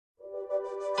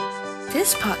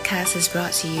This podcast is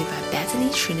brought to you by Bethany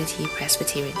Trinity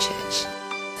Presbyterian Church.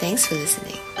 Thanks for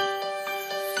listening.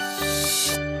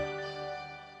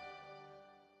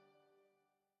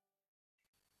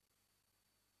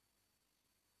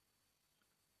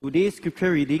 Today's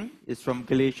scripture reading is from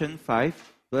Galatians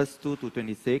 5, verse 2 to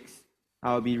 26.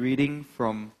 I'll be reading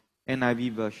from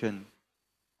NIV version.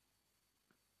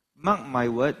 Mark my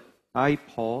word, I,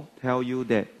 Paul, tell you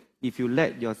that if you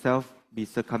let yourself be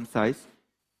circumcised,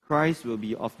 Christ will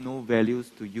be of no value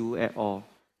to you at all.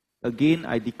 Again,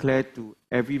 I declare to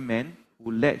every man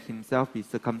who let himself be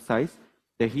circumcised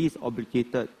that he is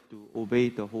obligated to obey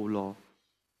the whole law.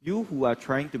 You who are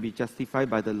trying to be justified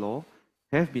by the law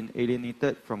have been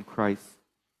alienated from Christ.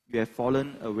 You have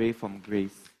fallen away from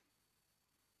grace.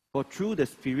 For through the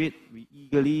Spirit we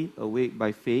eagerly await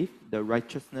by faith the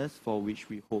righteousness for which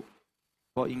we hope.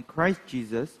 For in Christ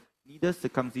Jesus neither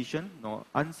circumcision nor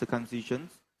uncircumcision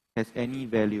has any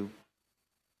value.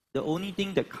 The only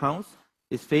thing that counts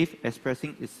is faith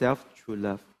expressing itself through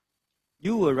love.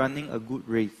 You were running a good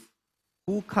race.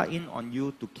 Who cut in on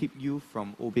you to keep you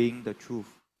from obeying the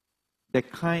truth? That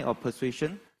kind of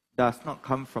persuasion does not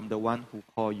come from the one who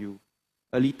called you.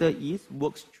 A little ease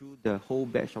works through the whole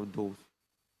batch of those.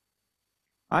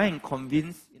 I am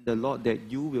convinced in the Lord that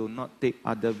you will not take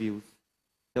other views.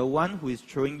 The one who is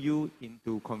throwing you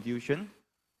into confusion,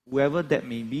 whoever that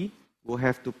may be, will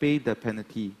have to pay the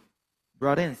penalty.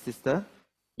 Brother and sister,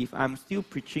 if I'm still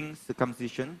preaching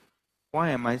circumcision, why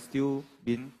am I still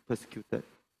being persecuted?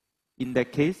 In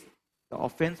that case, the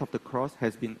offense of the cross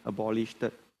has been abolished.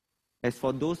 As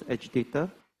for those agitators,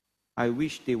 I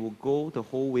wish they would go the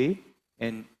whole way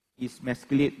and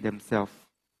emasculate themselves.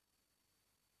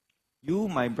 You,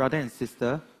 my brother and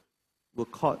sister, were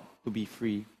called to be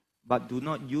free, but do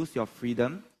not use your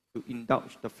freedom to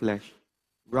indulge the flesh.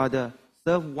 Rather,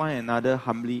 serve one another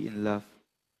humbly in love.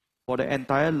 For the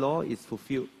entire law is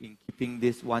fulfilled in keeping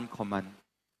this one command: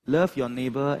 love your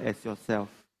neighbor as yourself.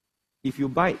 If you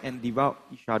bite and devour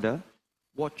each other,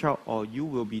 watch out or you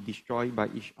will be destroyed by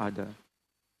each other.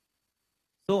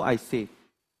 So I say,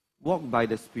 walk by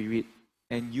the Spirit,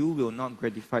 and you will not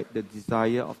gratify the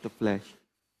desire of the flesh.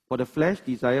 For the flesh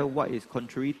desires what is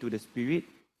contrary to the Spirit,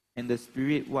 and the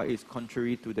Spirit what is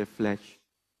contrary to the flesh.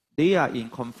 They are in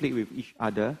conflict with each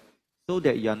other, so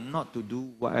that you are not to do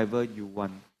whatever you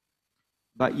want.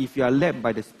 But if you are led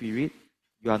by the Spirit,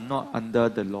 you are not under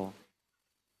the law.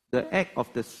 The acts of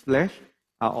the flesh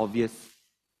are obvious: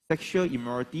 sexual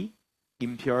immorality,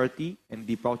 impurity and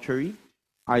debauchery,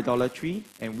 idolatry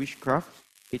and witchcraft,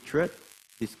 hatred,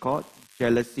 discord,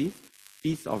 jealousy,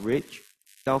 fits of rage,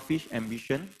 selfish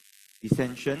ambition,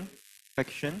 dissension,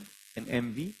 faction and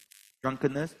envy,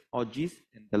 drunkenness, orgies,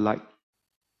 and the like.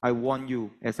 I warn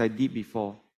you, as I did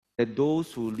before, that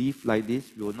those who live like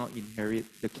this will not inherit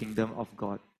the kingdom of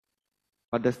God.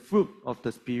 But the fruit of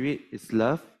the Spirit is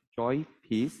love, joy,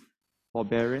 peace,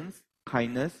 forbearance,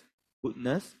 kindness,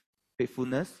 goodness,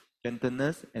 faithfulness,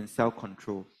 gentleness, and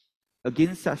self-control.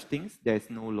 Against such things there is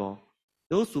no law.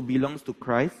 Those who belong to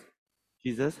Christ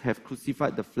Jesus have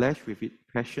crucified the flesh with its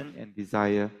passion and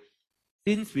desire.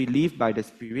 Since we live by the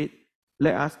Spirit,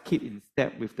 let us keep in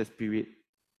step with the Spirit.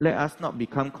 Let us not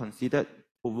become considered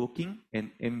provoking and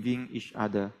envying each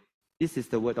other. This is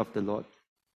the word of the Lord.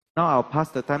 Now I'll pass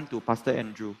the time to Pastor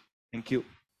Andrew. Thank you.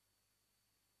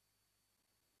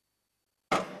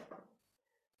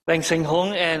 Thanks, Seng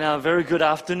Hong, and a very good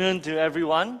afternoon to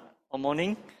everyone, or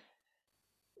morning.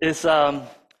 It's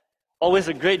always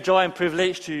a great joy and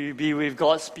privilege to be with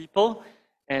God's people,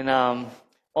 and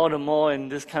all the more in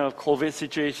this kind of COVID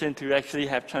situation to actually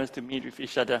have chance to meet with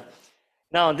each other.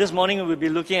 Now, this morning we'll be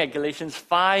looking at Galatians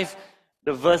 5.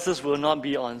 The verses will not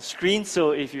be on screen, so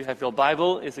if you have your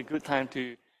Bible, it's a good time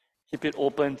to keep it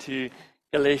open to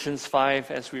Galatians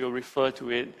 5 as we will refer to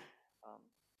it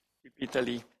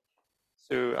repeatedly.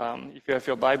 So if you have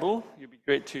your Bible, it would be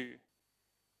great to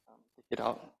take it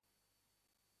out.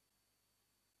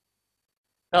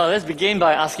 Now, let's begin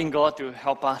by asking God to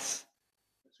help us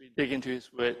as we dig into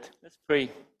His Word. Let's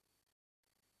pray.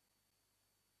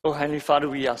 Oh, Heavenly Father,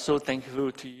 we are so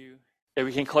thankful to You that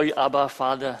we can call You Abba,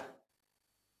 Father.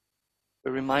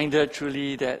 We're reminded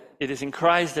truly that it is in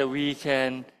Christ that we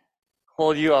can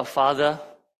call You our Father,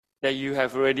 that You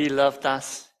have already loved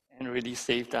us and already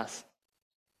saved us.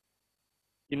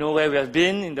 You know where we have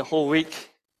been in the whole week.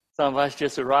 Some of us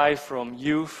just arrived from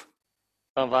youth.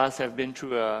 Some of us have been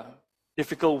through a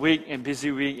difficult week and busy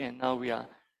week, and now we are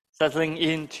settling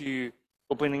into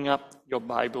opening up Your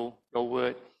Bible, Your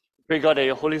Word. Pray, God, that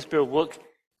Your Holy Spirit work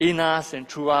in us and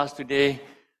through us today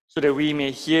so that we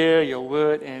may hear Your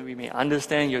Word and we may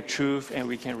understand Your truth and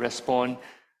we can respond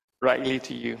rightly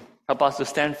to You. Help us to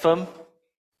stand firm.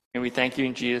 And we thank you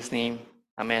in Jesus' name.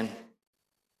 Amen.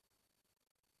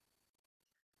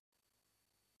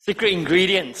 Secret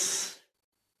ingredients.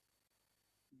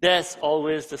 That's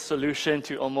always the solution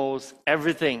to almost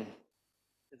everything,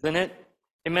 isn't it?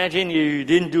 Imagine you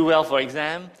didn't do well for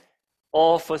exam,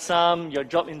 or for some, your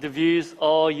job interviews,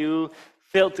 or you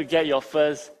failed to get your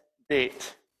first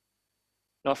date.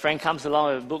 A friend comes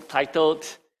along with a book titled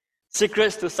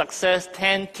Secrets to Success,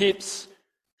 10 Tips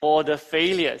for the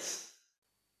Failures.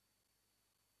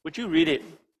 Would you read it?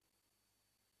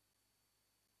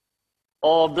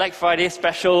 Or Black Friday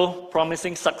special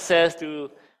promising success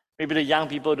to maybe the young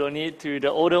people don't need, to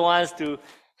the older ones, to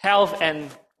health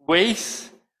and waste.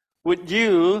 Would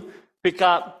you pick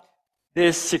up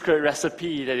this secret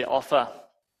recipe that they offer?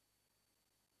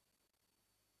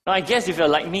 Now, I guess if you're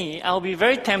like me, I'll be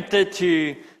very tempted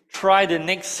to try the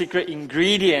next secret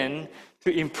ingredient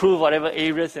to improve whatever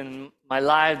areas in my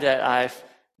life that I've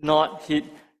not hit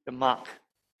the mark.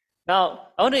 Now,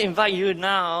 I want to invite you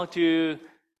now to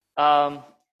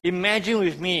imagine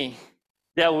with me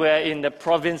that we're in the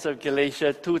province of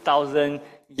Galatia 2,000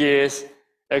 years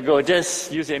ago.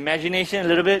 Just use your imagination a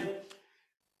little bit.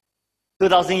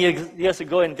 2,000 years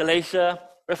ago in Galatia,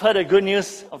 we've heard the good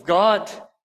news of God.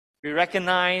 We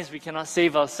recognize we cannot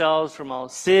save ourselves from our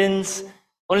sins.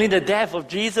 Only the death of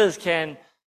Jesus can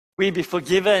we be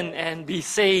forgiven and be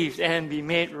saved and be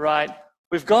made right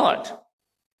with God.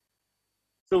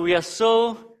 So we are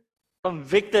so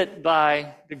convicted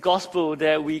by the gospel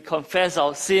that we confess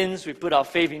our sins, we put our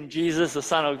faith in Jesus, the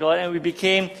Son of God, and we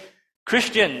became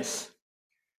Christians.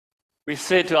 We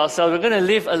said to ourselves, we're going to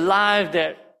live a life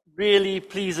that really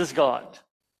pleases God.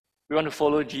 We want to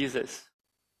follow Jesus.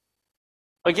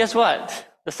 But guess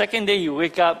what? The second day you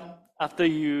wake up after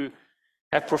you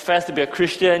have professed to be a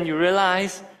Christian, you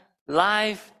realize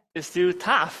life is still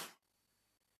tough.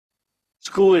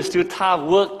 School is still tough,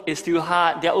 work is still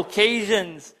hard. There are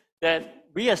occasions that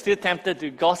we are still tempted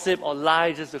to gossip or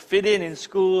lie just to fit in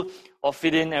school or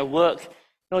fit in at work. You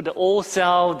know, the old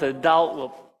self, the doubt will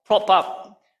prop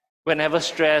up whenever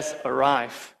stress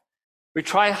arrives. We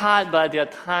try hard, but there are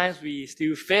times we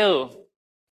still fail,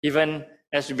 even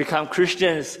as we become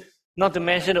Christians. Not to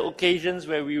mention the occasions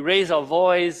where we raise our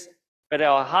voice, whether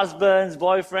our husbands,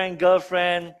 boyfriend,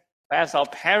 girlfriend, perhaps our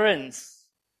parents.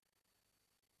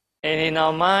 And in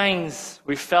our minds,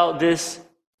 we felt this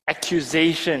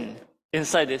accusation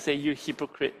inside. They say, you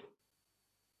hypocrite.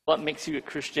 What makes you a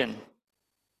Christian?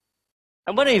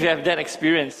 I wonder if you have that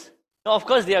experience. Now, of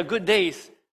course, there are good days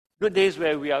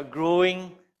where we are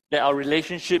growing, that our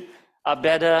relationships are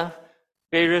better,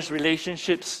 various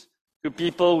relationships to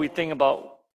people, we think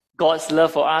about God's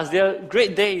love for us. There are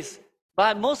great days,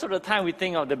 but most of the time we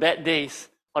think of the bad days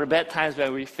or the bad times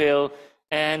where we fail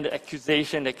and the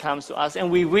accusation that comes to us,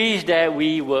 and we wish that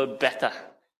we were better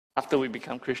after we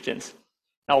become Christians.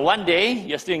 Now, one day,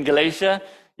 you're still in Galatia,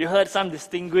 you heard some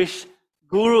distinguished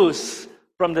gurus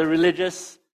from the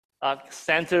religious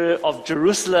center of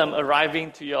Jerusalem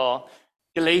arriving to your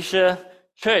Galatia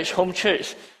church, home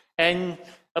church. And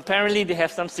apparently they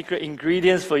have some secret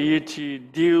ingredients for you to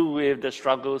deal with the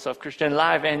struggles of Christian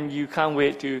life, and you can't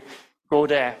wait to go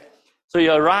there. So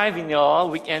you arrive in your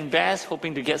weekend best,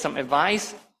 hoping to get some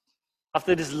advice.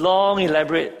 After this long,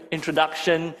 elaborate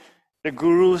introduction, the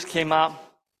gurus came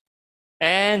up,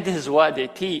 and this is what they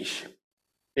teach.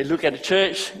 They look at the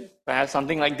church, perhaps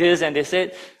something like this, and they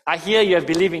said, I hear you have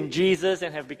believed in Jesus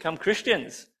and have become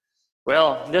Christians.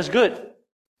 Well, that's good,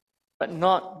 but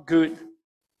not good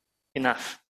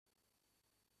enough.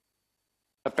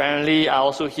 Apparently, I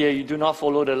also hear you do not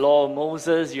follow the law of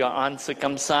Moses, you are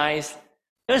uncircumcised.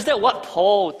 Is that what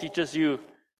Paul teaches you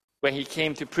when he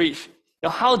came to preach? Now,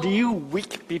 how do you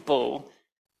weak people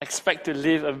expect to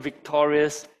live a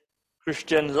victorious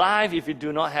Christian life if you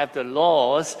do not have the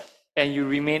laws and you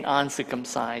remain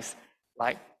uncircumcised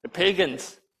like the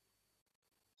pagans?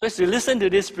 So as you listen to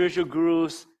these spiritual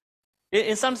gurus,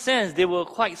 in some sense, they were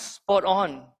quite spot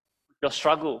on with your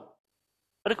struggle.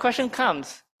 But the question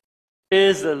comes,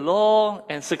 is the law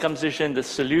and circumcision the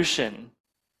solution?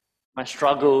 My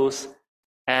struggles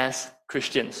as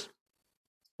Christians.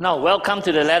 Now, welcome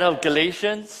to the letter of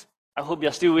Galatians. I hope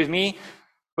you're still with me.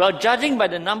 Well, judging by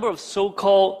the number of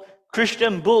so-called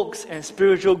Christian books and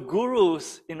spiritual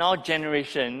gurus in our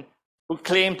generation who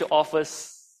claim to offer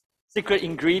secret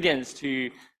ingredients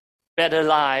to better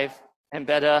life and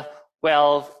better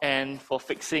wealth and for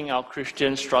fixing our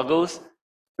Christian struggles,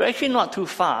 we're actually not too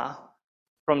far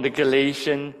from the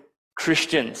Galatian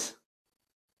Christians.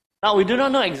 Now, we do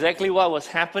not know exactly what was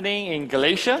happening in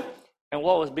Galatia and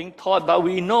what was being taught, but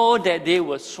we know that they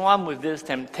were swamped with this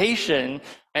temptation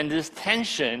and this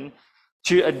tension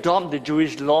to adopt the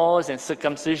Jewish laws and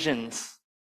circumcisions.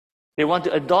 They want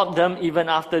to adopt them even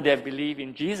after they believe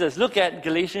in Jesus. Look at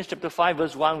Galatians chapter 5,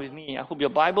 verse 1 with me. I hope your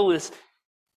Bible is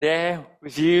there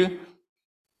with you.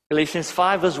 Galatians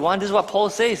 5, verse 1, this is what Paul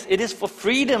says. It is for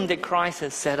freedom that Christ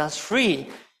has set us free.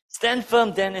 Stand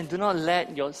firm then and do not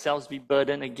let yourselves be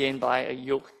burdened again by a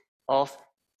yoke of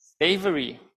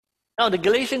slavery. Now, the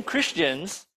Galatian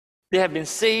Christians, they have been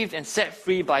saved and set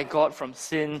free by God from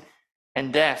sin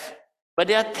and death. But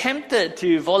they are tempted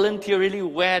to voluntarily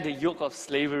wear the yoke of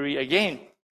slavery again.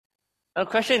 Now, the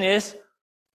question is,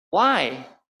 why?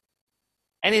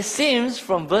 And it seems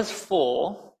from verse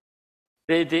 4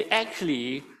 that they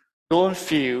actually don't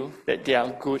feel that they are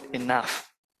good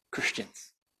enough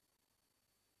Christians.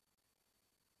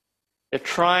 They're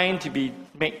trying to be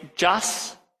made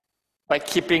just by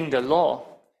keeping the law.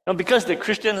 Now, because the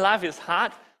Christian life is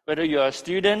hard, whether you're a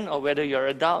student or whether you're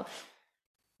an adult,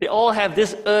 they all have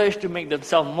this urge to make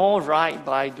themselves more right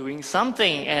by doing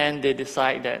something, and they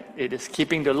decide that it is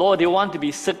keeping the law. They want to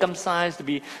be circumcised, to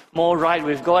be more right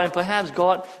with God, and perhaps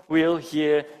God will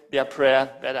hear their prayer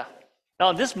better.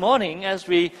 Now, this morning, as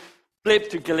we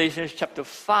flip to Galatians chapter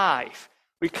 5,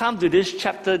 we come to this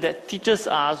chapter that teaches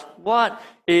us what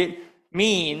it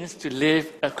means to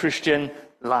live a Christian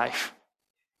life.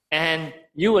 And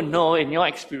you will know in your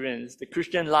experience, the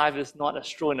Christian life is not a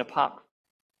stroll in the park.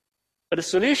 But the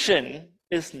solution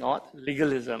is not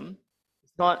legalism.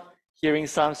 It's not hearing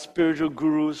some spiritual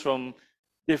gurus from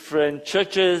different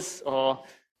churches or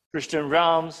Christian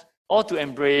realms, or to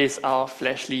embrace our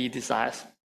fleshly desires.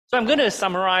 So I'm going to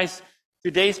summarize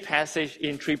today's passage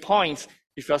in 3 points.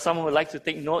 If you're someone who would like to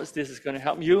take notes, this is going to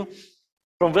help you.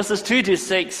 From verses 2 to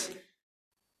 6,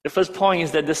 the first point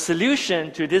is that the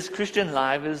solution to this Christian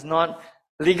life is not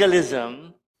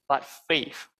legalism, but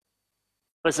faith.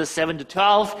 Verses 7 to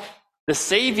 12, the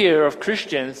Savior of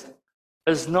Christians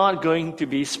is not going to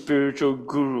be spiritual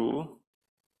guru,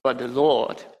 but the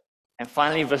Lord. And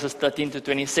finally, verses 13 to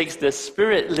 26, the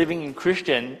Spirit living in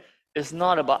Christian is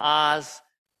not about us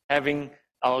having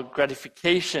our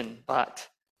gratification, but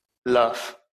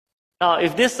love. Now,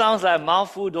 if this sounds like a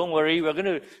mouthful, don't worry. We're going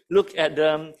to look at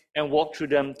them and walk through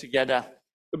them together.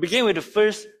 We begin with the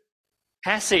first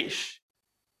passage,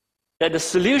 that the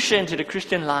solution to the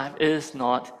Christian life is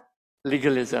not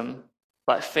legalism,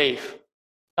 but faith.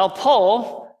 Now,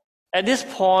 Paul, at this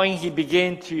point, he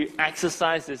began to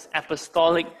exercise his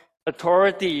apostolic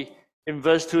authority. In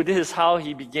verse 2, this is how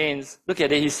he begins. Look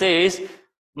at it. He says,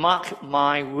 mark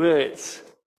my words.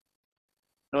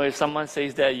 Now, if someone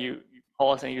says that, you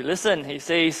pause and you listen. He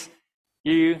says,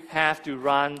 you have to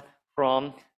run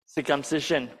from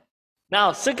circumcision.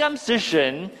 Now,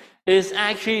 circumcision is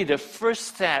actually the first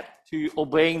step to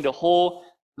obeying the whole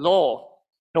law.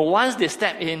 Now, once they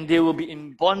step in, they will be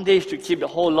in bondage to keep the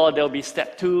whole law. There will be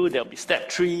step 2, there will be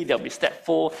step 3, there will be step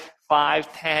 4,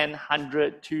 5, 10,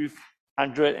 100,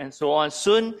 200, and so on.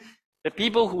 Soon, the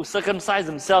people who circumcise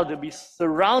themselves will be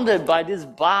surrounded by these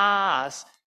bars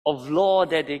of law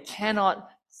that they cannot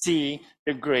see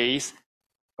the grace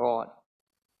of God.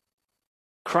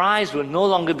 Christ will no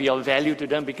longer be of value to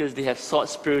them because they have sought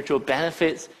spiritual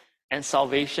benefits and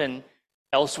salvation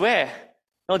elsewhere.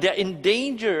 No, they're in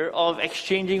danger of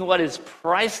exchanging what is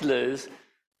priceless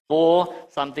for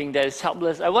something that is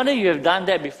helpless. I wonder if you have done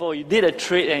that before. You did a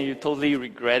trade and you totally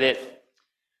regret it.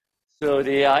 So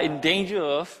they are in danger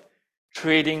of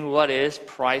trading what is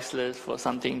priceless for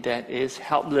something that is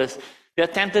helpless. They're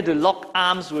tempted to lock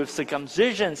arms with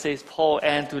circumcision, says Paul,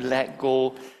 and to let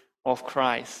go of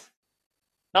Christ.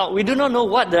 Now, we do not know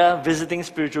what the visiting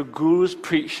spiritual gurus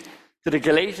preach to the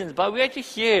Galatians, but we actually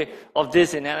hear of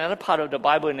this in another part of the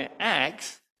Bible in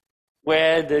Acts,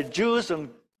 where the Jews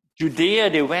from Judea,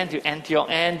 they went to Antioch,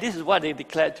 and this is what they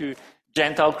declared to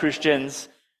Gentile Christians,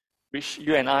 which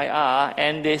you and I are,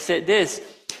 and they said this: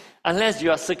 unless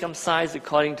you are circumcised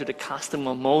according to the custom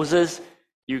of Moses,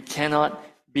 you cannot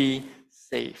be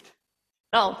saved.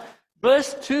 Now,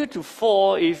 verse 2 to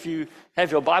 4, if you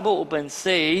have your Bible open,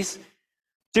 says,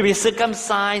 to be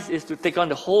circumcised is to take on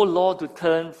the whole law, to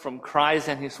turn from Christ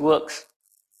and his works.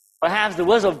 Perhaps the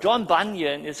words of John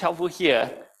Bunyan is helpful here.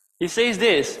 He says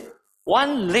this: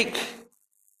 one lick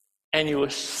and you will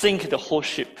sink the whole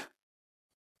ship.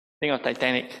 Think of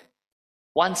Titanic.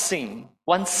 One sin,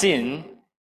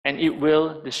 and it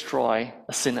will destroy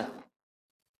a sinner.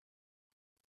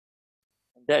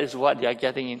 That is what they are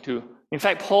getting into. In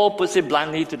fact, Paul puts it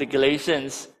bluntly to the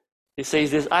Galatians. He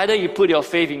says this: either you put your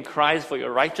faith in Christ for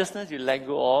your righteousness, you let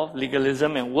go of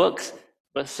legalism and works,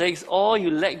 verse 6, or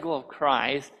you let go of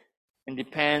Christ and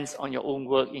depends on your own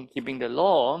work in keeping the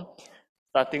law.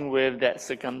 starting with that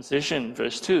circumcision,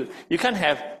 verse 2. You can't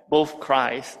have both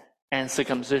Christ and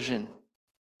circumcision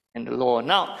in the law.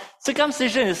 Now,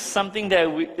 circumcision is something that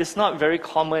is not very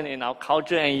common in our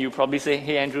culture, and you probably say,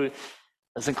 hey, Andrew, it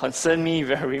doesn't concern me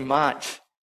very much.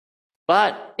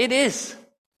 But it is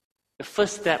the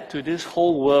first step to this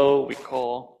whole world we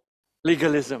call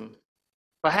legalism.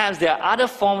 Perhaps there are other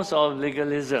forms of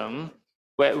legalism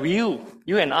where you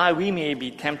and I, we may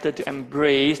be tempted to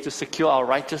embrace to secure our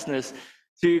righteousness,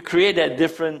 to create that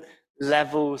different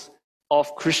levels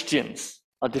of Christians,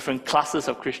 or different classes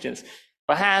of Christians.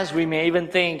 Perhaps we may even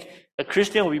think a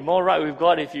Christian will be more right with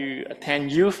God if you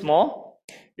attend youth more,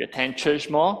 you attend church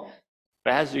more,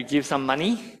 perhaps you give some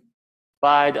money.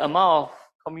 By the amount of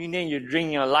communion you drink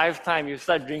in your lifetime, you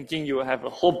start drinking, you will have a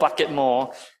whole bucket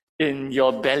more in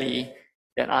your belly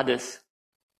than others.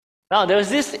 Now, there was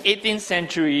this 18th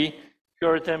century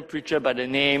Puritan preacher by the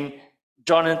name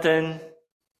Jonathan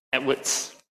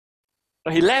Edwards.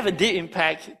 He left a deep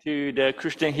impact to the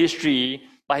Christian history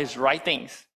by his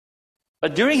writings.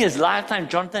 But during his lifetime,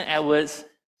 Jonathan Edwards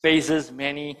faces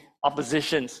many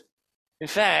oppositions. In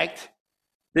fact,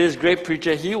 this great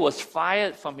preacher, he was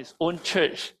fired from his own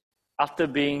church after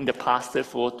being the pastor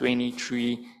for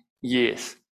 23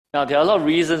 years. Now, there are a lot of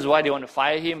reasons why they want to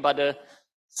fire him, but the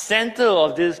center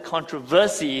of this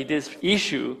controversy, this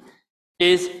issue,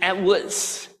 is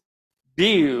Edwards'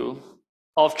 view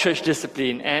of church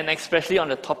discipline, and especially on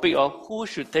the topic of who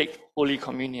should take Holy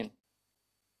Communion.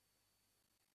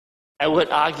 Edward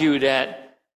argued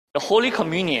that the Holy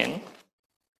Communion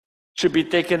should be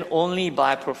taken only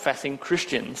by professing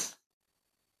Christians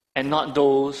and not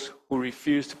those who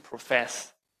refuse to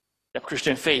profess the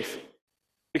Christian faith.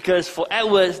 Because for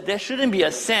Edwards, there shouldn't be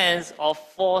a sense of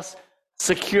false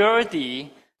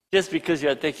security just because you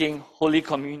are taking Holy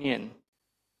Communion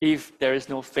if there is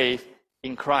no faith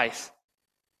in Christ.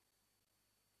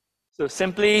 So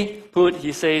simply put,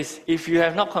 he says, if you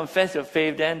have not confessed your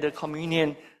faith, then the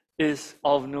communion is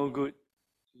of no good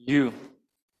to you.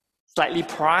 Slightly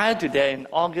prior to that, in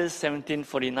August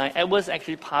 1749, Edwards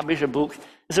actually published a book.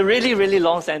 It's a really, really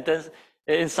long sentence.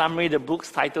 In summary, the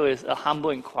book's title is A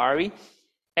Humble Inquiry.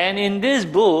 And in this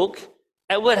book,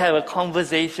 Edward had a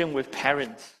conversation with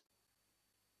parents.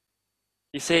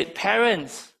 He said,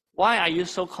 parents, why are you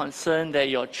so concerned that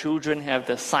your children have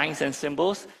the signs and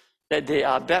symbols, that they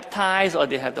are baptized or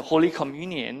they have the Holy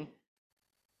Communion,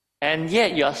 and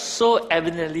yet you are so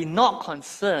evidently not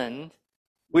concerned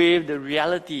with the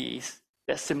realities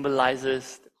that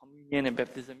symbolizes the communion and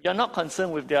baptism? You're not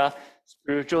concerned with their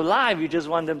spiritual life. You just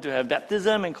want them to have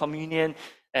baptism and communion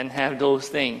and have those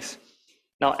things.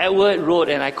 Now, Edward wrote,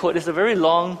 and I quote, it's a very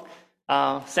long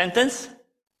sentence.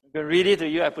 I'm going to read it to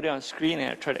you. I put it on screen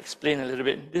and I try to explain a little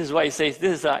bit. This is what he says.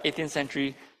 This is 18th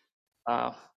century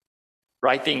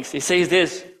writings. He says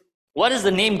this: what is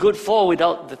the name good for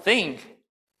without the thing?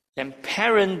 Can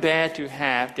parents bear to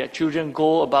have their children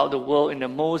go about the world in the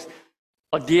most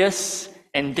odious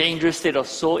and dangerous state of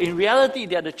soul? In reality,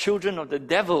 they are the children of the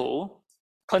devil,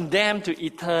 condemned to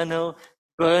eternal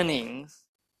burnings.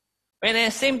 And at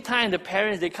the same time, the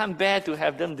parents, they can't bear to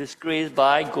have them disgraced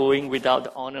by going without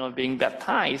the honor of being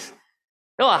baptized.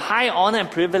 No, a high honor and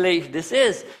privilege this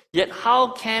is. Yet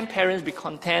how can parents be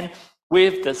content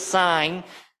with the sign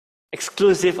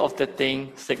exclusive of the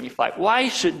thing signified? Why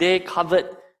should they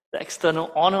covet the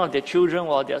external honor of their children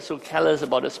while they are so careless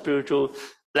about the spiritual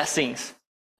blessings?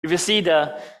 If you see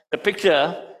the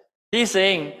picture, he's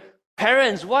saying,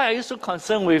 parents, why are you so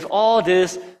concerned with all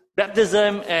this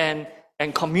baptism and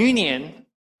communion,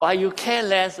 while you care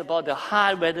less about the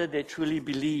heart, whether they truly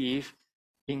believe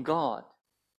in God?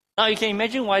 Now you can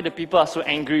imagine why the people are so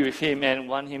angry with him and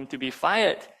want him to be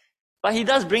fired. But he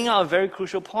does bring out a very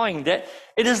crucial point, that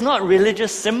it is not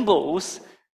religious symbols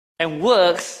and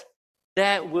works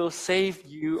that will save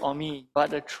you or me,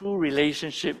 but a true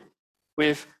relationship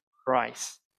with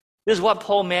Christ. This is what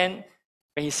Paul meant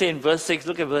when he said in verse 6,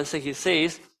 look at verse 6, he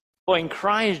says, for in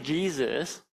Christ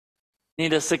Jesus,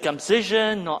 neither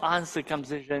circumcision nor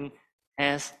uncircumcision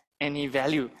has any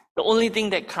value. The only thing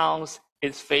that counts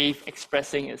is faith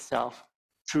expressing itself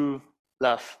through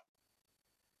love.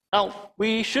 Now,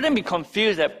 we shouldn't be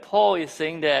confused that Paul is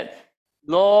saying that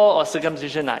law or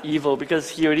circumcision are evil, because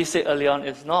he already said earlier on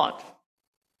it's not.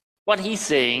 What he's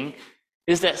saying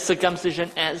is that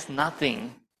circumcision adds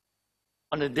nothing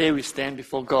on the day we stand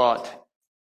before God.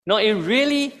 No, it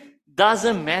really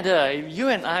doesn't matter. If you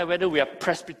and I, whether we are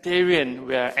Presbyterian,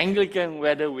 we are Anglican,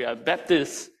 whether we are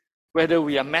Baptist, whether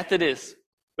we are Methodist,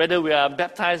 whether we are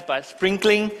baptized by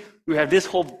sprinkling, we have this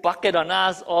whole bucket on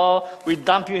us, or we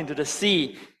dump you into the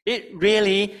sea. It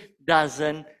really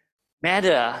doesn't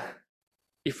matter.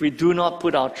 if we do not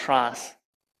put our trust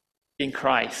in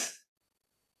Christ.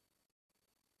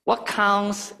 What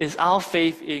counts is our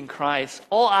faith in Christ.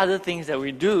 All other things that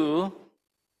we do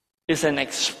is an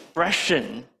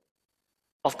expression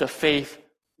of the faith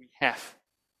we have.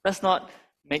 Let's not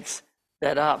mix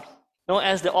that up. No,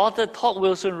 as the author Todd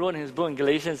Wilson wrote in his book in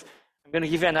Galatians, I'm going to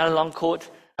give you another long quote.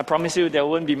 I promise you there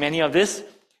won't be many of this,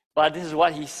 but this is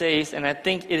what he says, and I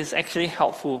think it is actually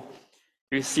helpful.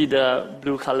 You see the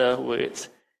blue color words.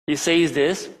 He says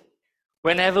this: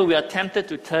 whenever we are tempted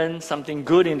to turn something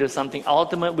good into something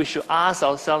ultimate, we should ask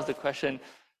ourselves the question,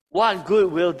 what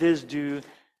good will this do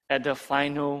at the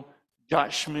final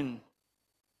judgment?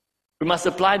 We must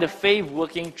apply the faith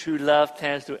working through love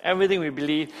test to everything we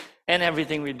believe and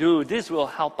everything we do. This will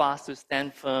help us to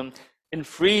stand firm in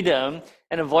freedom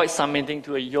and avoid submitting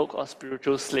to a yoke of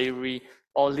spiritual slavery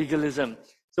or legalism.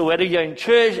 So whether you're in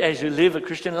church as you live a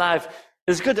Christian life,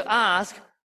 it's good to ask,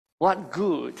 what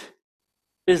good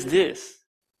is this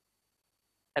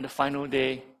at the final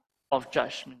day of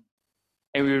judgment?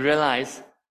 And we realize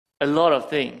a lot of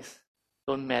things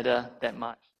don't matter that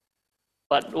much.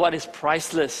 But what is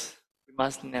priceless, we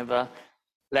must never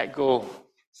let go.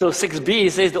 So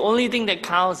 6b says the only thing that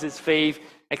counts is faith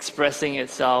expressing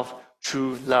itself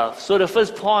through love. So the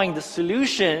first point, the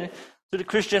solution to the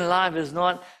Christian life is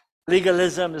not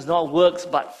legalism, is not works,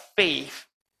 but faith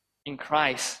in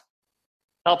Christ.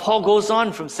 Now Paul goes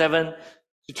on from 7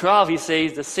 to 12. He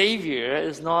says the Savior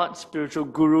is not spiritual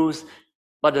gurus,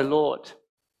 but the Lord.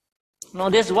 Now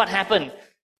this is what happened.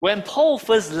 When Paul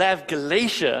first left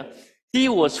Galatia, he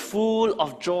was full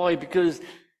of joy because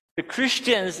the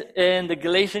Christians in the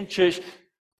Galatian church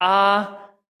are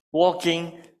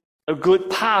walking a good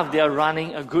path. They are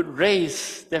running a good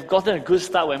race. They've gotten a good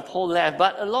start when Paul left.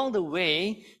 But along the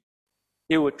way,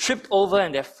 they were tripped over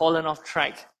and they've fallen off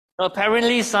track. Now,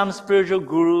 apparently, some spiritual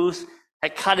gurus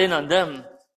had cut in on them.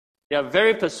 They are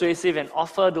very persuasive and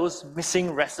offer those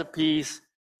missing recipes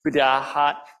to their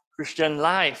hard Christian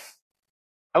life.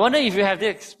 I wonder if you have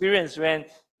this experience when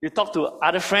you talk to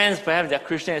other friends, perhaps they're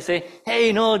Christian, and say,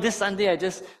 hey, this Sunday I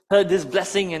just heard this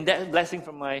blessing and that blessing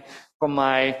from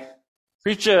my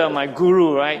preacher, my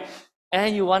guru, right?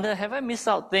 And you wonder, have I missed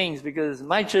out things because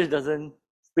my church doesn't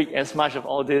speak as much of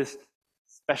all these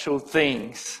special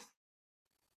things?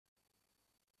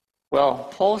 Well,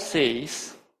 Paul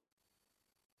says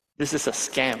this is a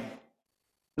scam.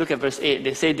 Look at verse 8.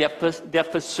 They say their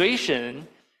persuasion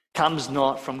comes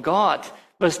not from God.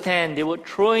 Verse 10, they were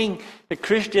throwing the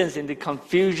Christians into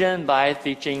confusion by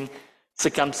teaching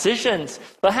circumcisions.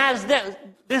 Perhaps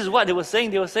this is what they were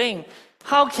saying. They were saying,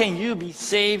 how can you be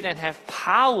saved and have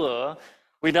power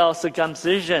without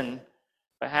circumcision?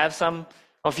 Perhaps some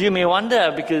of you may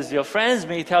wonder because your friends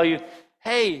may tell you,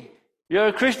 hey, you're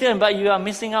a Christian, but you are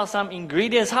missing out some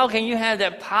ingredients. How can you have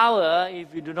that power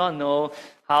if you do not know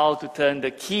how to turn the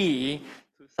key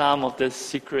to some of the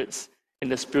secrets in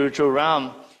the spiritual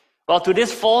realm? Well, to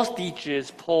these false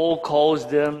teachers, Paul calls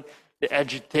them the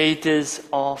agitators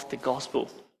of the gospel.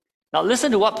 Now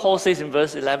listen to what Paul says in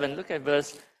verse 11. Look at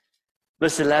verse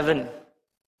 11.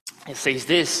 It says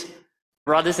this: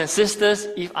 brothers and sisters,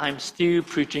 if I'm still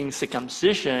preaching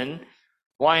circumcision,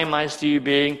 why am I still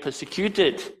being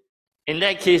persecuted? In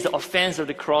that case, the offense of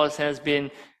the cross has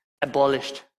been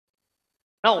abolished.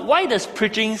 Now, why does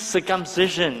preaching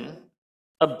circumcision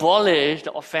abolish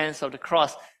the offense of the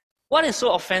cross? What is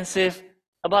so offensive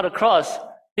about the cross?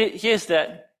 Here's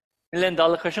that $1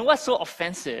 million question. What's so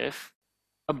offensive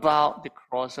about the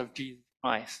cross of Jesus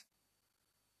Christ?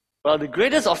 Well, the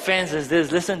greatest offense is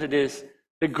this. Listen to this.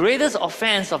 The greatest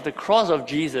offense of the cross of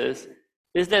Jesus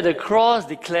is that the cross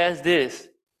declares this: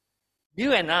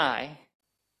 you and I,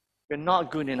 we're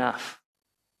not good enough.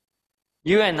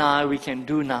 You and I, we can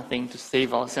do nothing to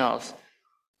save ourselves.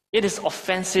 It is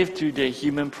offensive to the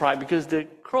human pride because the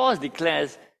cross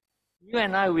declares you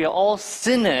and I, we are all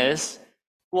sinners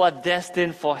who are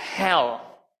destined for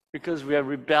hell because we have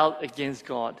rebelled against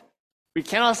God. We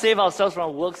cannot save ourselves from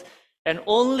our works, and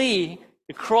only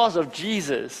the cross of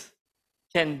Jesus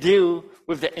can deal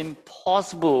with the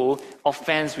impossible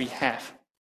offense we have.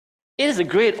 It is a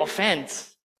great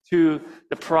offense to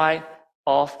the pride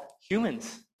of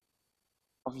humans,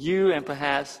 of you and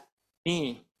perhaps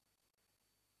me.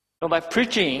 So by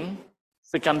preaching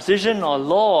circumcision or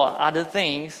law or other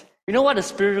things, you know what the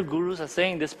spiritual gurus are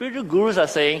saying? The spiritual gurus are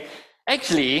saying,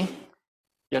 actually,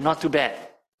 you're not too bad.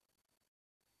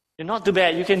 You're not too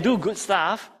bad. You can do good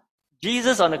stuff.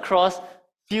 Jesus on the cross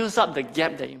fills up the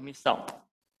gap that you missed out.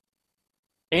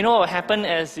 And you know what will happen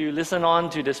as you listen on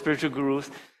to the spiritual gurus?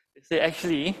 They say,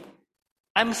 actually,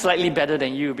 I'm slightly better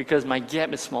than you because my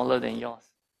gap is smaller than yours.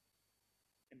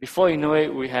 Before you know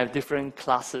it, we have different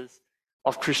classes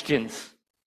of Christians.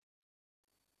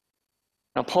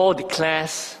 Now, Paul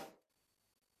declares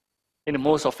in the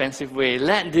most offensive way,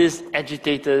 let these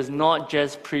agitators not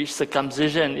just preach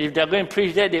circumcision. If they're going to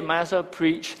preach that, they might as well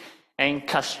preach and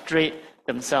castrate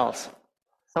themselves.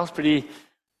 Sounds pretty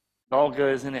vulgar,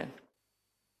 isn't it?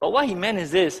 But what he meant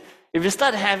is this: if you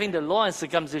start having the law and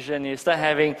circumcision, you start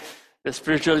having the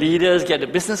spiritual leaders get the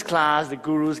business class, the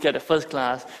gurus get the first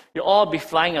class, you'll all be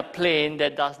flying a plane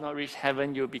that does not reach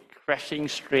heaven, you'll be crashing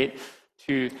straight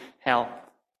to hell.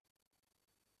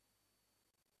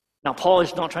 Now, Paul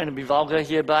is not trying to be vulgar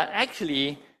here, but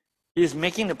actually, he's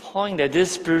making the point that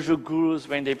these spiritual gurus,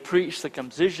 when they preach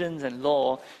circumcisions and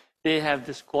law, they have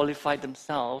disqualified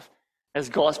themselves as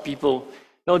God's people.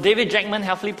 Now, David Jackman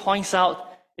helpfully points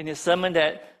out in his sermon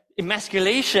that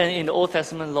emasculation in the Old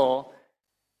Testament law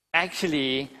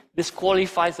actually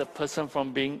disqualifies a person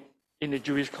from being in the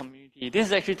Jewish community. This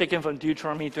is actually taken from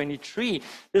Deuteronomy 23.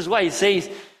 This is why it says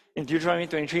in Deuteronomy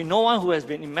 23, no one who has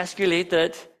been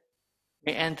emasculated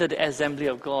may enter the assembly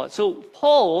of God. So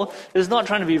Paul is not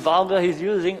trying to be vulgar. He's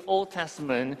using Old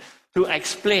Testament to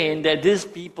explain that these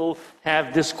people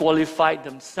have disqualified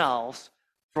themselves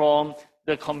from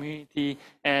the community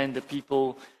and the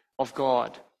people of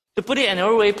God. To put it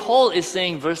another way, Paul is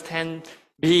saying, verse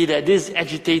 10b, that these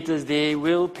agitators, they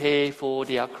will pay for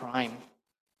their crime.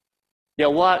 They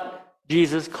are what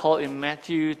Jesus called in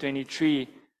Matthew 23,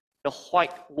 the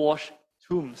whitewashed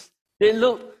tombs. They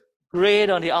look great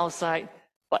on the outside,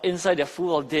 but inside they're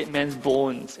full of dead men's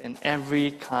bones and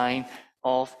every kind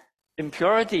of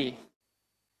impurity.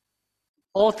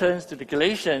 Paul turns to the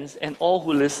Galatians and all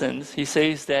who listens. He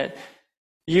says that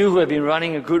you who have been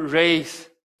running a good race,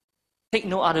 take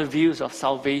no other views of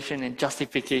salvation and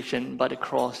justification but the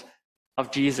cross of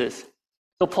Jesus.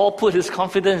 So Paul put his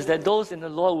confidence that those in the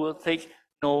Lord will take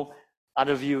no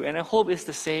other view. And I hope it's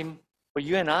the same for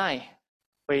you and I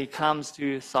when it comes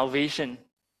to salvation.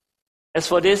 As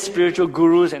for these spiritual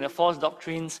gurus and the false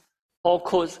doctrines, Paul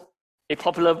quotes a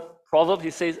popular proverb.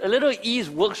 He says, a little yeast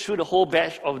works through the whole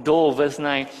batch of dough, verse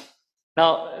 9.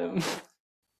 Now,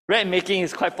 bread making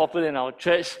is quite popular in our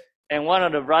church, and one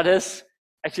of the brothers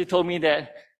actually told me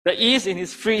that the yeast in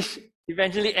his fridge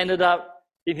eventually ended up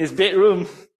in his bedroom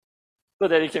so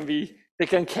that it can be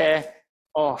taken care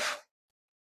of.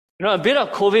 You know, a bit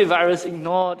of COVID virus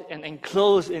ignored and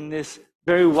enclosed in this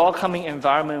very welcoming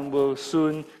environment will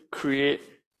soon create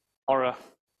horror.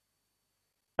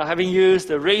 Now, having used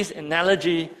the race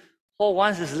analogy, Paul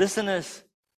wants his listeners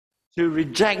to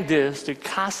reject this, to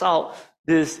cast out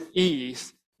this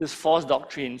yeast, these false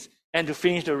doctrines, and to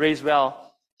finish the race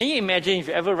well. Can you imagine if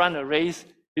you ever run a race,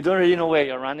 you don't really know where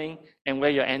you're running and where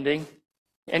you're ending?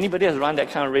 Anybody has run that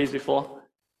kind of race before?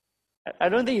 I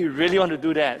don't think you really want to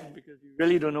do that because you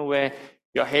really don't know where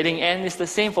you're heading. And it's the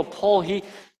same for Paul.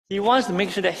 He wants to make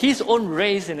sure that his own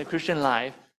race in the Christian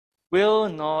life will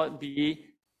not be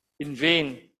in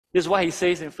vain. This is why he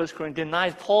says in 1 Corinthians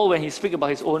 9, Paul, when he speaks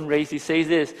about his own race, he says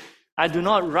this, I do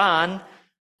not run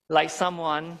like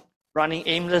someone running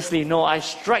aimlessly. No, I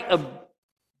strike a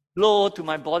blow to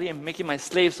my body and make it my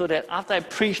slave so that after I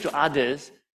preach to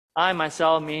others, I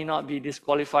myself may not be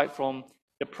disqualified from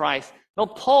the prize. Now,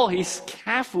 Paul, he's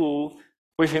careful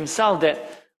with himself that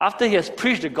after he has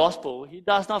preached the gospel, he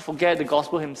does not forget the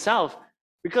gospel himself.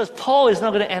 Because Paul is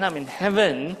not going to end up in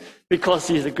heaven because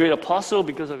he's a great apostle,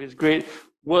 because of his great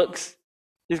works.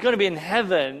 He's going to be in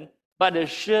heaven by the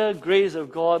sheer grace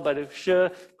of God, by the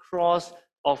sheer cross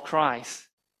of Christ.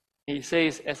 He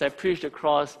says, as I preach the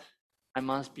cross, I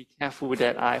must be careful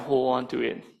that I hold on to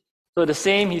it. So the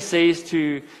same he says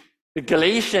to the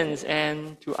Galatians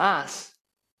and to us,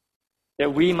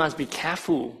 that we must be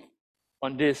careful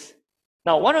on this.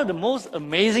 Now, one of the most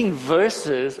amazing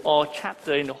verses or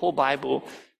chapter in the whole Bible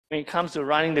when it comes to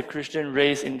running the Christian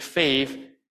race in faith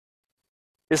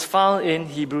is found in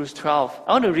Hebrews 12.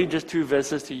 I want to read just 2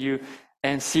 verses to you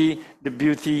and see the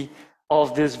beauty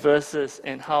of these verses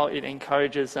and how it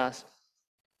encourages us.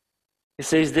 It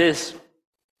says this,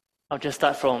 I'll just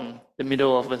start from the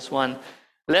middle of verse 1.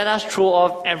 Let us throw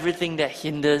off everything that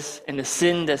hinders and the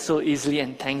sin that so easily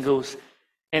entangles,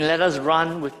 and let us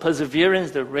run with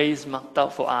perseverance the race marked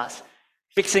out for us,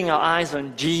 fixing our eyes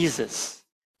on Jesus,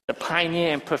 the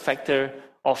pioneer and perfecter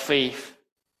of faith.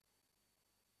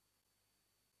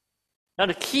 Now,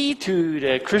 the key to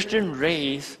the Christian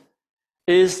race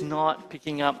is not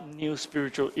picking up new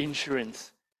spiritual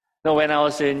insurance. Now, when I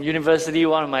was in university,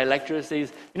 one of my lecturers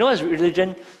says, you know what's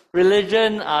religion?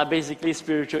 Religion are basically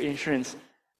spiritual insurance.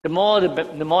 The more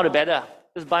the better.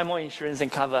 Just buy more insurance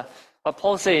and cover. But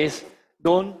Paul says,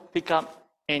 don't pick up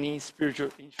any spiritual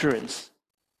insurance.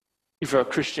 if you're a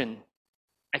Christian,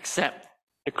 except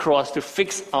the cross, to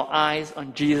fix our eyes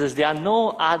on Jesus. There are no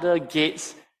other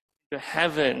gates to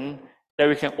heaven that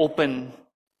we can open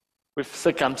with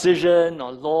circumcision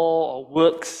or law or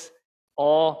works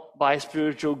or by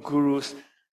spiritual gurus.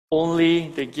 Only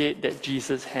the gate that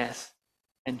Jesus has,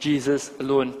 and Jesus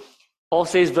alone. Paul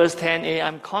says, verse 10a,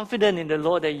 I'm confident in the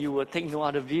Lord that you will take no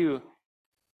other view.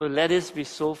 So let this be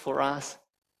so for us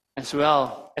as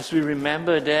well, as we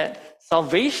remember that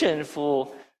salvation for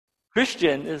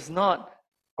Christian is not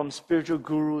from spiritual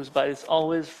gurus, but it's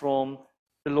always from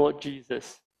the Lord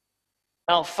Jesus.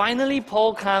 Now, finally,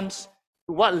 Paul comes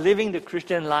to what living the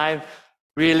Christian life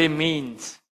really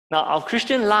means. Now, our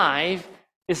Christian life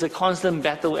is a constant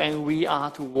battle, and we are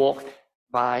to walk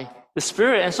by the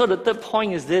Spirit. And so the third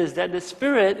point is this, that the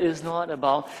Spirit is not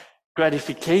about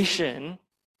gratification,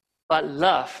 but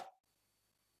love.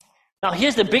 Now,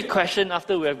 here's the big question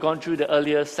after we have gone through the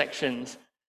earlier sections.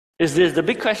 The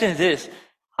big question is this: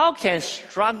 how can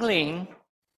struggling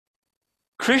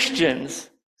Christians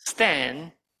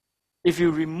stand if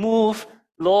you remove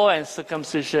law and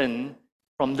circumcision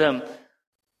from them?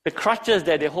 The crutches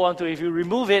that they hold on to, if you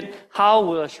remove it, how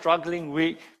will a struggling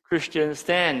weak Christian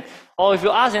stand? Or if you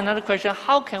ask another question,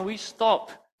 how can we stop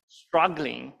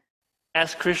struggling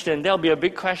as Christians? That'll be a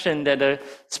big question that the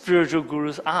spiritual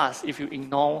gurus ask if you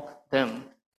ignore them.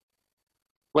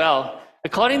 Well,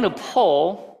 according to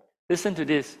Paul, listen to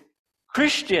this.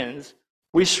 Christians,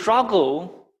 we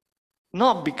struggle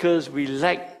not because we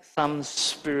lack some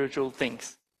spiritual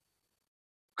things.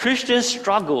 Christians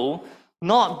struggle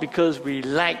not because we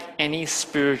lack any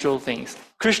spiritual things.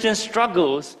 Christian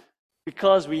struggles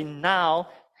because we now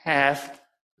have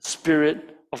the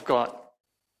Spirit of God.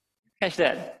 Catch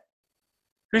that.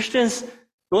 Christians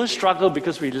don't struggle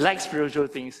because we lack spiritual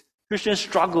things. Christians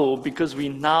struggle because we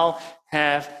now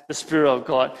have the Spirit of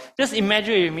God. Just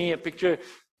imagine with me a picture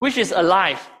which is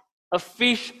alive. A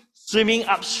fish swimming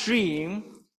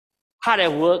upstream, hard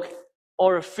at work,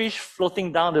 or a fish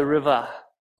floating down the river.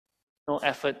 No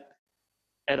effort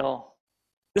at all.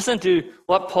 Listen to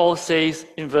what Paul says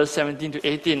in verse 17 to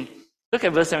 18. Look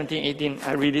at verse 17, 18.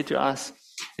 I read it to us.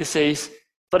 It says,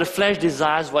 "For the flesh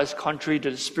desires what is contrary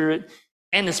to the Spirit,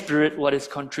 and the Spirit what is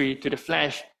contrary to the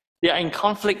flesh. They are in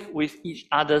conflict with each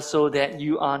other, so that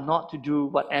you are not to do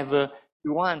whatever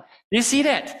you want." Do you see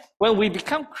that? When we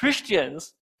become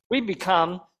Christians, we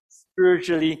become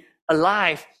spiritually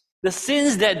alive. The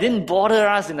sins that didn't bother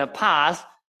us in the past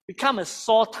become a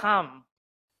sore thumb,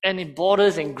 and it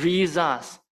bothers and grieves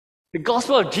us. The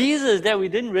gospel of Jesus that we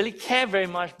didn't really care very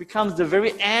much becomes the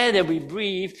very air that we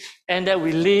breathe and that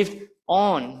we live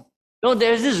on. No,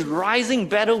 there's this rising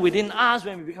battle within us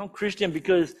when we become Christian,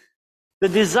 because the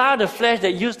desire of the flesh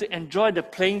that used to enjoy the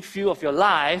playing field of your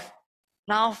life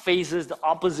now faces the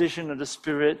opposition of the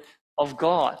Spirit of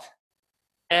God.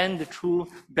 And the true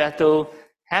battle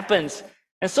happens.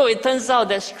 And so it turns out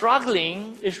that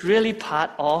struggling is really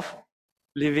part of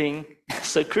living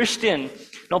as a Christian.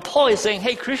 Now, Paul is saying,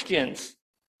 hey, Christians,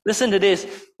 listen to this.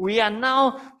 We are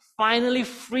now finally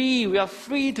free. We are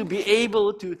free to be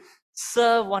able to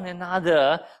serve one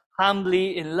another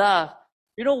humbly in love.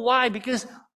 You know why? Because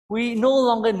we no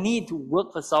longer need to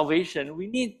work for salvation.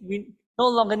 We no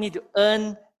longer need to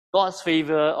earn God's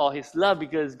favor or His love,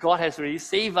 because God has already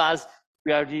saved us.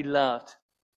 We are already loved.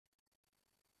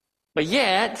 But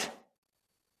yet,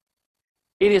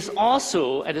 it is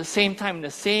also, at the same time, in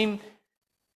the same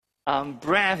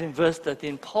breath in verse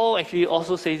 13, Paul actually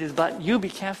also says this, but you be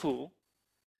careful.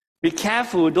 Be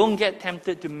careful, don't get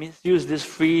tempted to misuse this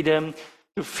freedom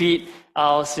to feed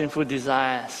our sinful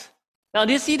desires. Now,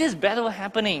 do you see this battle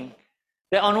happening?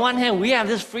 That on one hand, we have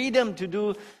this freedom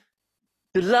to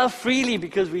love freely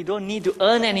because we don't need to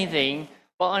earn anything.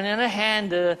 But on the other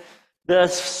hand, the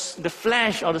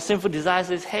flesh or the sinful desire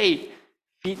says, hey,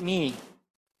 feed me.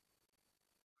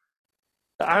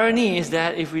 The irony is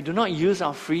that if we do not use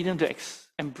our freedom to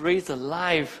embrace the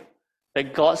life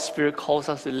that God's Spirit calls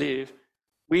us to live,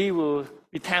 we will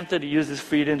be tempted to use this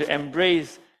freedom to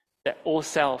embrace that old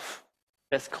self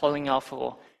that's calling out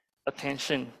for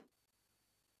attention.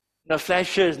 The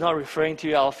flesh here is not referring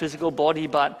to our physical body,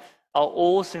 but our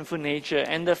old sinful nature.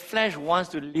 And the flesh wants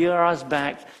to lure us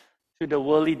back to the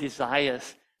worldly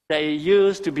desires that it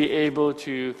used to be able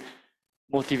to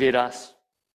motivate us.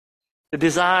 The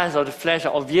desires of the flesh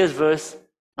are obvious. Verse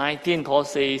 19, Paul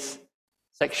says,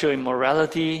 sexual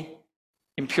immorality,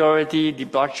 impurity,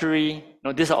 debauchery.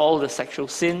 These are all the sexual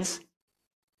sins.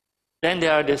 Then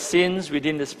there are the sins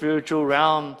within the spiritual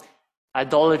realm,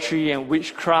 idolatry and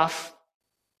witchcraft.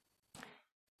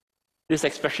 This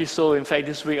especially so. In fact,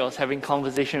 this week I was having a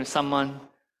conversation with someone.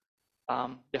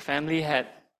 Their family had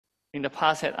in the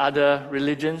past had other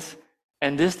religions,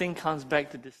 and this thing comes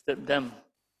back to disturb them.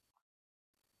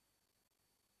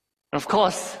 And of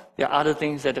course, there are other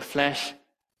things that the flesh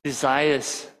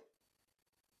desires.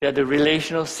 There are the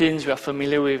relational sins we are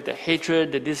familiar with, the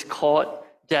hatred, the discord,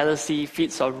 jealousy,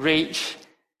 fits of rage,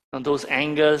 and those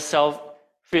angers,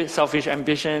 selfish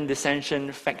ambition,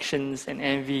 dissension, factions, and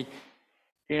envy.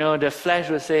 You know, the flesh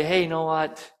will say, hey, you know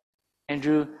what,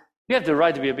 Andrew, you have the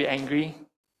right to be a bit angry.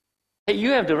 Hey,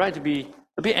 you have the right to be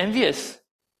a bit envious.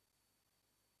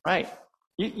 Right?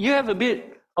 You have a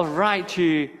bit of right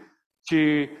to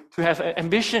have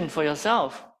ambition for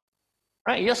yourself.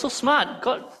 Right? You're so smart.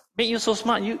 God made you so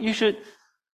smart. You should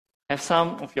have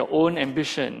some of your own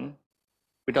ambition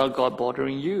without God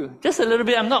bothering you. Just a little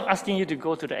bit. I'm not asking you to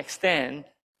go to the extent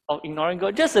of ignoring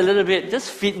God. Just a little bit.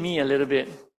 Just feed me a little bit.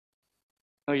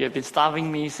 Oh, you have been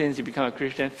starving me since you become a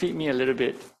Christian. Feed me a little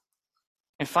bit.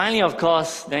 And finally, of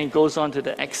course, then it goes on to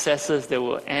the excesses that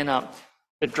will end up,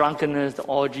 the drunkenness, the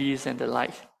orgies, and the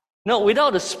like. No,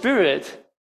 without the Spirit,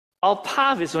 our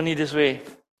path is only this way.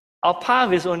 Our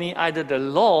path is only either the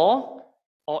law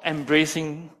or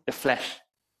embracing the flesh.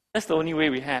 That's the only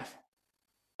way we have.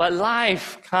 But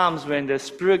life comes when the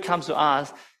Spirit comes to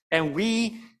us, and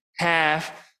we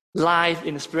have life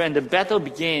in the Spirit, and the battle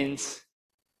begins.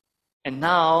 And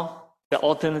now the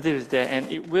alternative is there,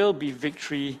 and it will be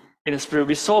victory in the Spirit.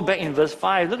 We saw back in verse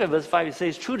 5. Look at verse 5. It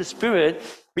says, through the Spirit,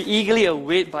 we eagerly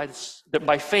await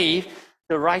by faith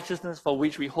the righteousness for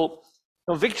which we hope.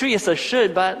 Now, victory is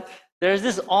assured, but there's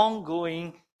this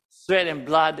ongoing sweat and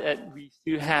blood that we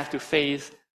still have to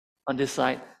face on this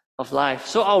side of life.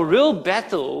 So our real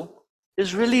battle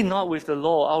is really not with the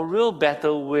law. Our real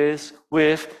battle is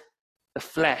with the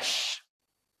flesh,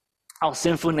 our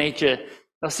sinful nature.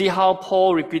 Now see how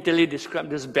Paul repeatedly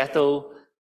described this battle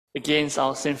against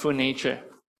our sinful nature.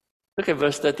 Look at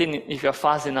verse 13. If you're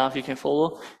fast enough, you can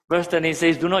follow. Verse 13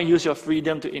 says, do not use your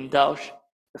freedom to indulge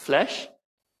the flesh.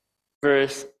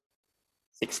 Verse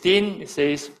 16, it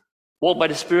says, walk by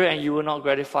the Spirit and you will not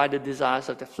gratify the desires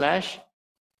of the flesh.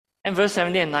 And verse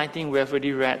 17 and 19, we have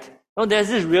already read. Now there's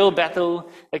this real battle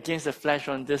against the flesh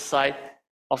on this side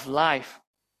of life.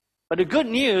 But the good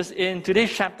news in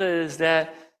today's chapter is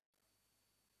that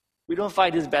we don't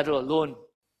fight this battle alone.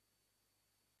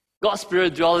 God's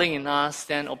Spirit dwelling in us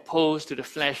stand opposed to the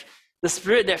flesh. The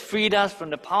Spirit that freed us from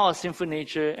the power of sinful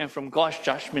nature and from God's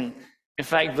judgment. In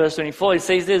fact, verse 24, it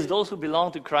says this, those who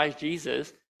belong to Christ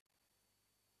Jesus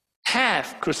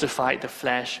have crucified the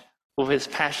flesh with its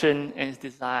passion and its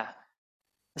desire.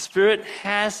 The Spirit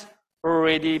has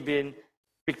already been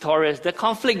victorious. The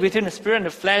conflict between the Spirit and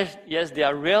the flesh, yes, they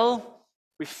are real.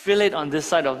 We feel it on this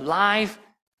side of life.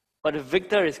 But the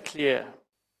victor is clear.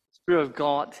 The Spirit of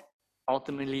God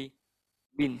ultimately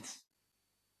wins.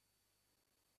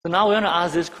 So now we want to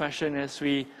ask this question as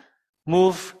we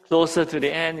move closer to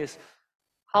the end is,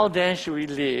 how then should we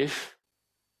live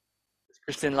this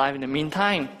Christian life in the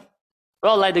meantime?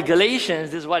 Well, like the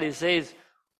Galatians, this is what it says.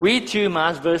 We too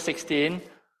must, verse 16,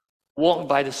 walk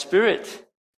by the Spirit.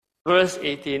 Verse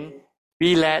 18,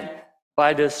 be led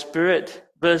by the Spirit.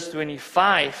 Verse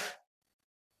 25,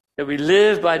 that we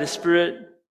live by the Spirit,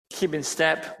 keep in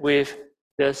step with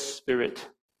the Spirit.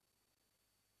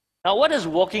 Now, what does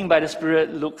walking by the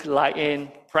Spirit look like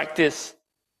in practice?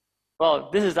 Well,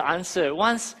 this is the answer.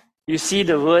 Once you see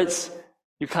the words,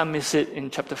 you can't miss it in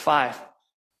chapter 5.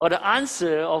 Or the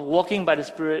answer of walking by the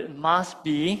Spirit must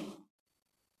be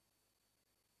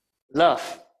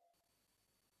love.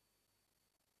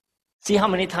 See how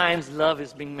many times love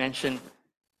is being mentioned.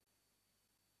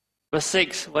 Verse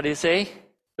 6, what did it say?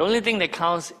 The only thing that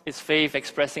counts is faith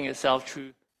expressing itself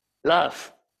through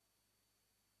love.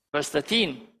 Verse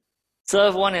 13,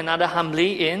 serve one another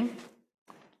humbly in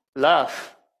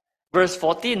love. Verse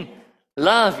 14,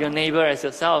 love your neighbor as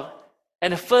yourself.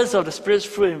 And the first of the Spirit's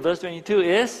fruit in verse 22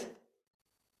 is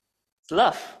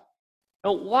love.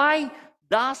 Now, why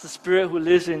does the Spirit who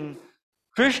lives in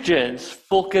Christians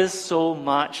focus so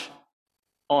much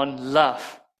on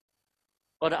love?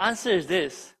 Well, the answer is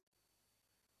this.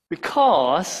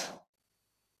 Because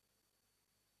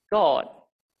God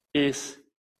is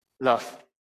love.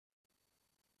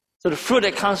 So the fruit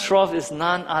that comes forth is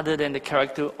none other than the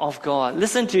character of God.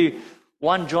 Listen to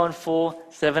 1 John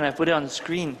 4:7. I put it on the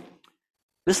screen.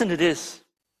 Listen to this.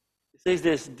 It says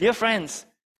this, dear friends,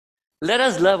 let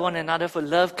us love one another, for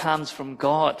love comes from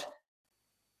God.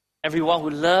 Everyone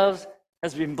who loves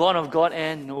has been born of God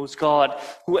and knows God.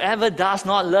 Whoever does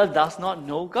not love does not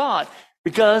know God,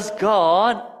 because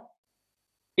God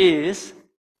is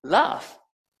love.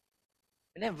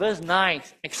 And then verse 9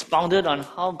 expounded on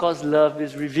how God's love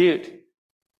is revealed.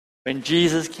 When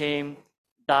Jesus came,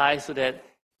 die so that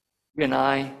you and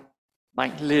I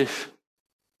might live.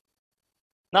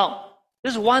 Now,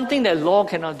 there's one thing that law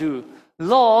cannot do.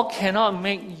 Law cannot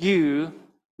make you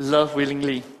love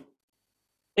willingly.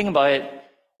 Think about it.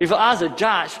 If you ask a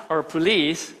judge or a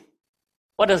police,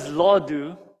 what does law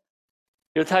do?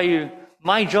 They'll tell you,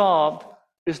 my job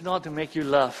is not to make you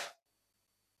love.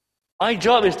 My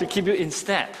job is to keep you in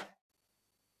step.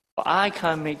 But I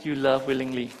can't make you love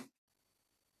willingly.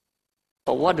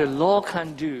 But what the law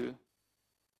can't do,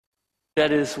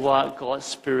 that is what God's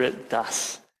Spirit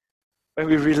does. When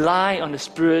we rely on the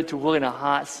Spirit to work in our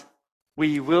hearts,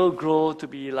 we will grow to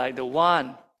be like the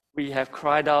one we have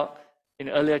cried out in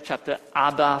the earlier chapter,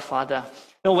 Abba, Father.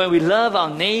 When we love our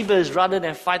neighbors rather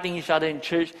than fighting each other in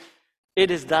church, it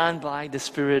is done by the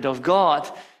Spirit of God.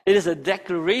 It is a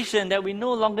declaration that we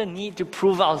no longer need to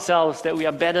prove ourselves that we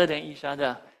are better than each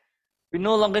other. We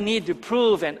no longer need to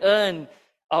prove and earn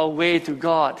our way to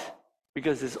God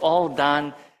because it's all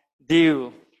done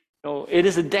deal. It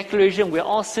is a declaration. We are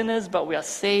all sinners, but we are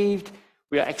saved.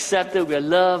 We are accepted. We are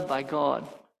loved by God.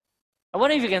 I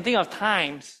wonder if you can think of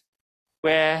times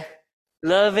where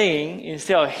loving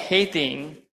instead of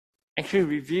hating actually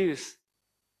reveals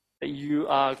that you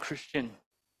are a Christian,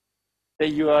 that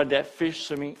you are that fish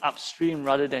swimming upstream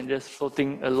rather than just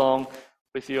floating along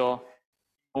with your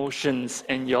emotions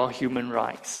and your human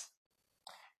rights.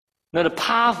 Now, the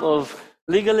path of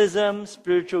legalism,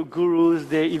 spiritual gurus,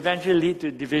 they eventually lead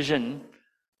to division.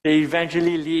 They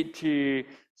eventually lead to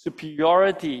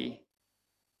superiority,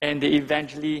 and they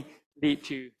eventually lead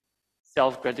to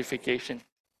self-gratification.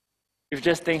 If you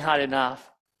just think hard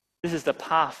enough, this is the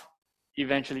path it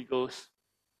eventually goes.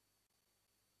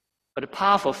 But the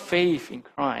path of faith in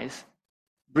Christ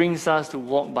brings us to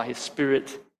walk by His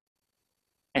Spirit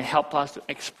and help us to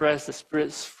express the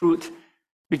Spirit's fruit,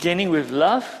 beginning with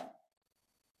love.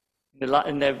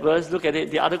 In that verse, look at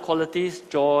it, the other qualities,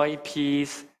 joy,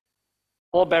 peace,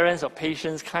 forbearance or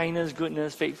patience, kindness,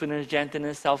 goodness, faithfulness,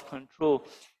 gentleness, self-control.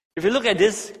 If you look at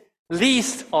this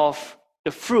list of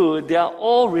the fruit, they are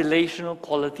all relational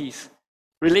qualities.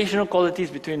 Relational qualities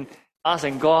between us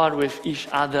and God, with each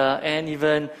other, and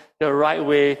even the right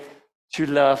way to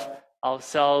love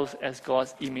ourselves as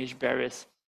God's image bearers.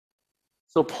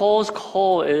 So Paul's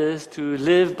call is to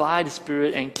live by the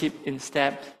Spirit and keep in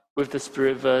step with the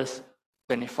Spirit, verse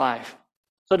 25.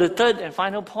 So the third and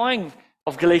final point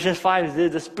of Galatians 5 is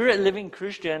that the Spirit-living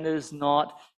Christian is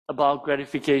not about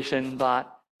gratification,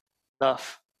 but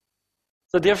love.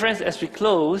 So dear friends, as we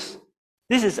close,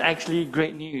 this is actually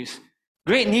great news.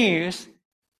 Great news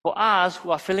for us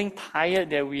who are feeling tired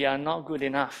that we are not good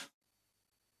enough.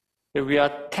 That we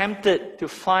are tempted to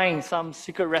find some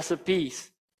secret recipes.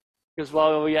 Because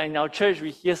while we are in our church,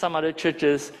 we hear some other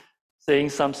churches saying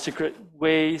some secret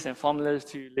ways and formulas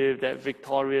to live that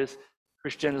victorious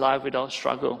Christian life without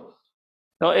struggle.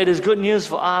 Now, it is good news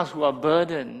for us who are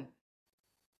burdened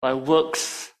by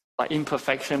works, by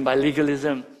imperfection, by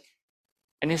legalism.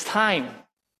 And it's time to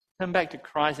turn back to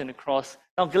Christ and the cross.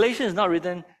 Now, Galatians is not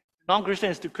written to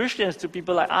non-Christians, to Christians, to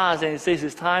people like us, and it says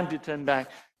it's time to turn back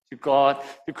to God,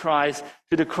 to Christ,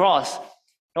 to the cross.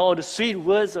 No, the sweet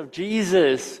words of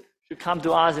Jesus should come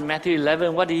to us in Matthew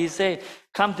 11. What did He say?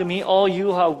 Come to me, all you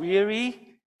who are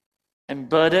weary and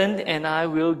burdened, and I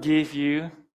will give you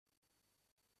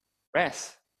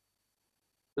rest.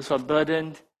 Those who are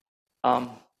burdened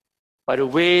by the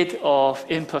weight of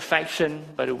imperfection,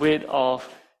 by the weight of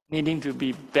needing to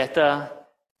be better,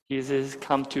 Jesus,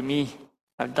 come to me.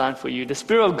 I've done for you. The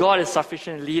Spirit of God is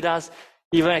sufficient to lead us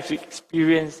even as we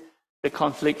experience the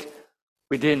conflict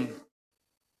within.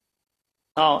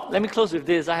 Now, let me close with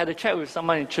this. I had a chat with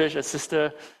someone in church, a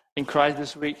sister in Christ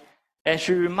this week, and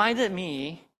she reminded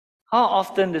me how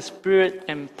often the Spirit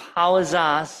empowers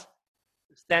us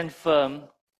to stand firm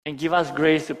and give us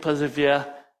grace to persevere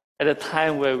at a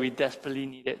time where we desperately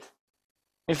need it.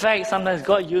 In fact, sometimes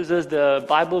God uses the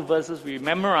Bible verses we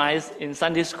memorize in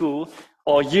Sunday school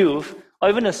or youth, or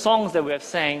even the songs that we have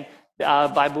sang that are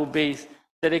Bible-based,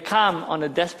 that they come on the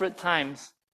desperate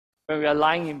times when we are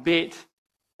lying in bed,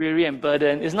 weary and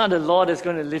burdened. It's not the Lord that's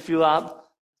going to lift you up.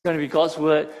 It's going to be God's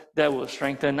word that will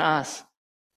strengthen us.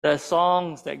 There are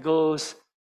songs that goes,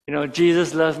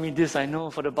 Jesus loved me, this I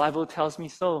know, for the Bible tells me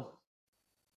so.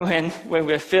 When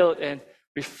we're failed and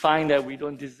we find that we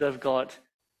don't deserve God,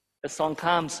 the song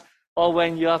comes. Or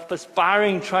when you are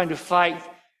perspiring trying to fight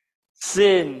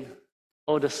sin,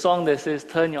 or the song that says,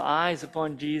 turn your eyes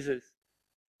upon Jesus,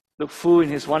 look full in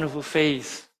His wonderful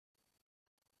face.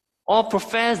 Or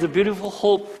profess the beautiful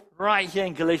hope right here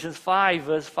in Galatians 5,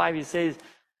 verse 5, it says,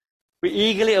 we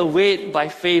eagerly await by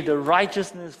faith the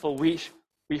righteousness for which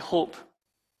we hope.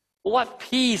 What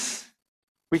peace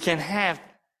we can have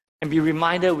and be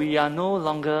reminded we are no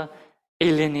longer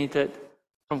alienated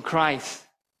from Christ,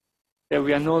 that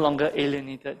we are no longer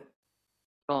alienated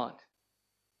from God.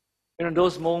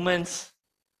 Those moments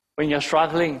when you're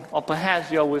struggling, or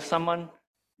perhaps you're with someone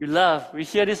you love. We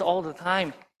hear this all the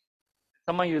time.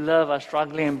 Someone you love are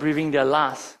struggling and breathing their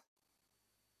last.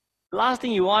 The last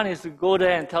thing you want is to go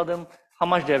there and tell them how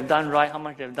much they've done right, how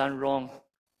much they've done wrong.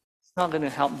 It's not going to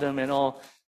help them at all.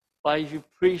 But if you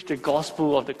preach the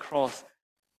gospel of the cross,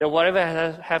 that whatever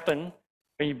has happened,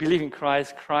 when you believe in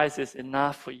Christ, Christ is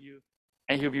enough for you,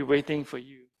 and He'll be waiting for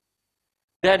you.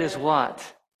 That is what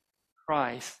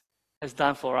Christ has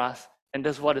done for us, and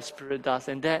that's what the Spirit does,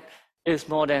 and that is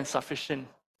more than sufficient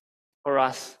for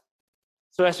us.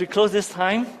 So as we close this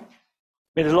time,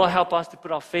 may the Lord help us to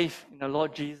put our faith in the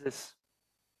Lord Jesus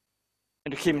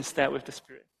and to keep in step with the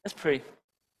Spirit. Let's pray.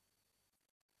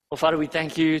 Oh, Father, we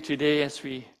thank you today as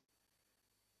we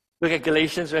look at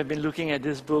Galatians. We have been looking at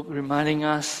this book, reminding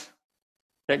us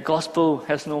that gospel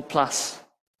has no plus.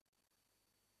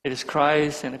 It is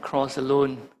Christ and the cross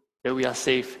alone that we are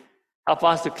saved. Help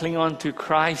us to cling on to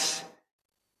Christ.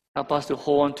 Help us to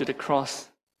hold on to the cross,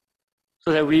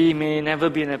 so that we may never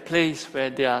be in a place where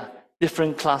there are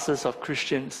different classes of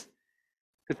Christians,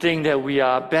 to think that we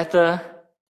are better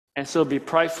and so be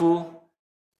prideful,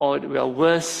 or we are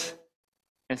worse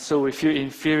and so we feel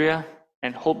inferior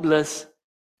and hopeless.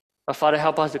 But Father,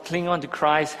 help us to cling on to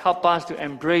Christ. Help us to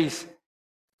embrace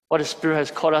what the Spirit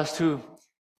has called us to.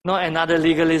 Not another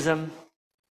legalism,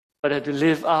 but to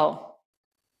live out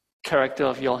the character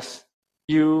of yours,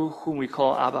 you whom we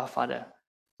call Abba, Father.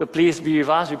 So please be with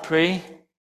us, we pray,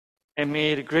 and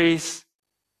may the grace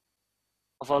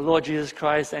of our Lord Jesus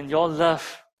Christ and your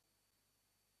love,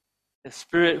 the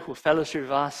Spirit who fellowship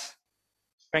with us,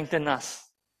 strengthen us,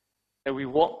 that we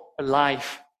walk a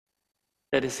life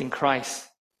that is in Christ,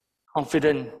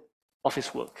 confident of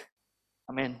His work.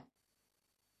 Amen.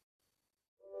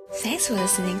 Thanks for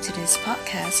listening to this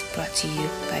podcast brought to you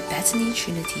by Bethany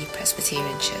Trinity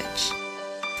Presbyterian Church.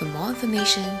 For more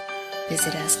information,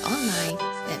 visit us online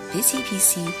at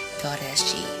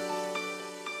busypc.sg.